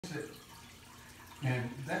it. And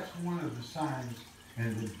that's one of the signs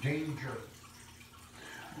and the danger.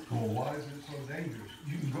 Well, why is it so dangerous?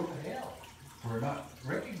 You can go to hell for not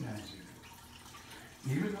recognizing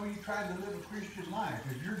it. Even though you try to live a Christian life,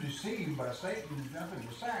 if you're deceived by Satan and nothing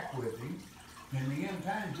to sack with him, in the end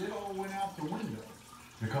times it all went out the window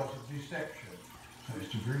because of deception. So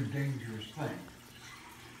it's a very dangerous thing.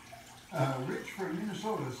 Rich from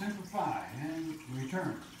Minnesota, simplify and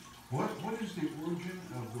return. What is the origin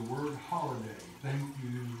of the word holiday? Thank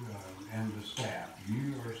you and the staff.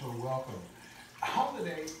 You are so welcome.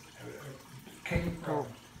 Holiday came from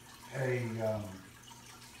a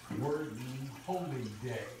word meaning holy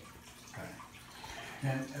day. Okay.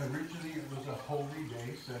 And originally it was a holy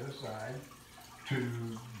day set aside to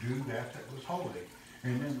do that was holy.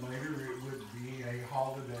 And then later it would be a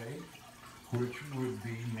holiday, which would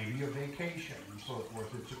be maybe a vacation and so forth.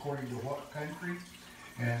 It's according to what country.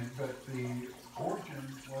 But the origin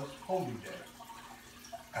was holy day.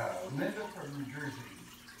 Linda from New Jersey.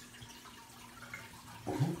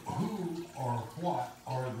 Who or what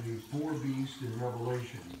are the four beasts in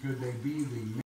Revelation? Could they be the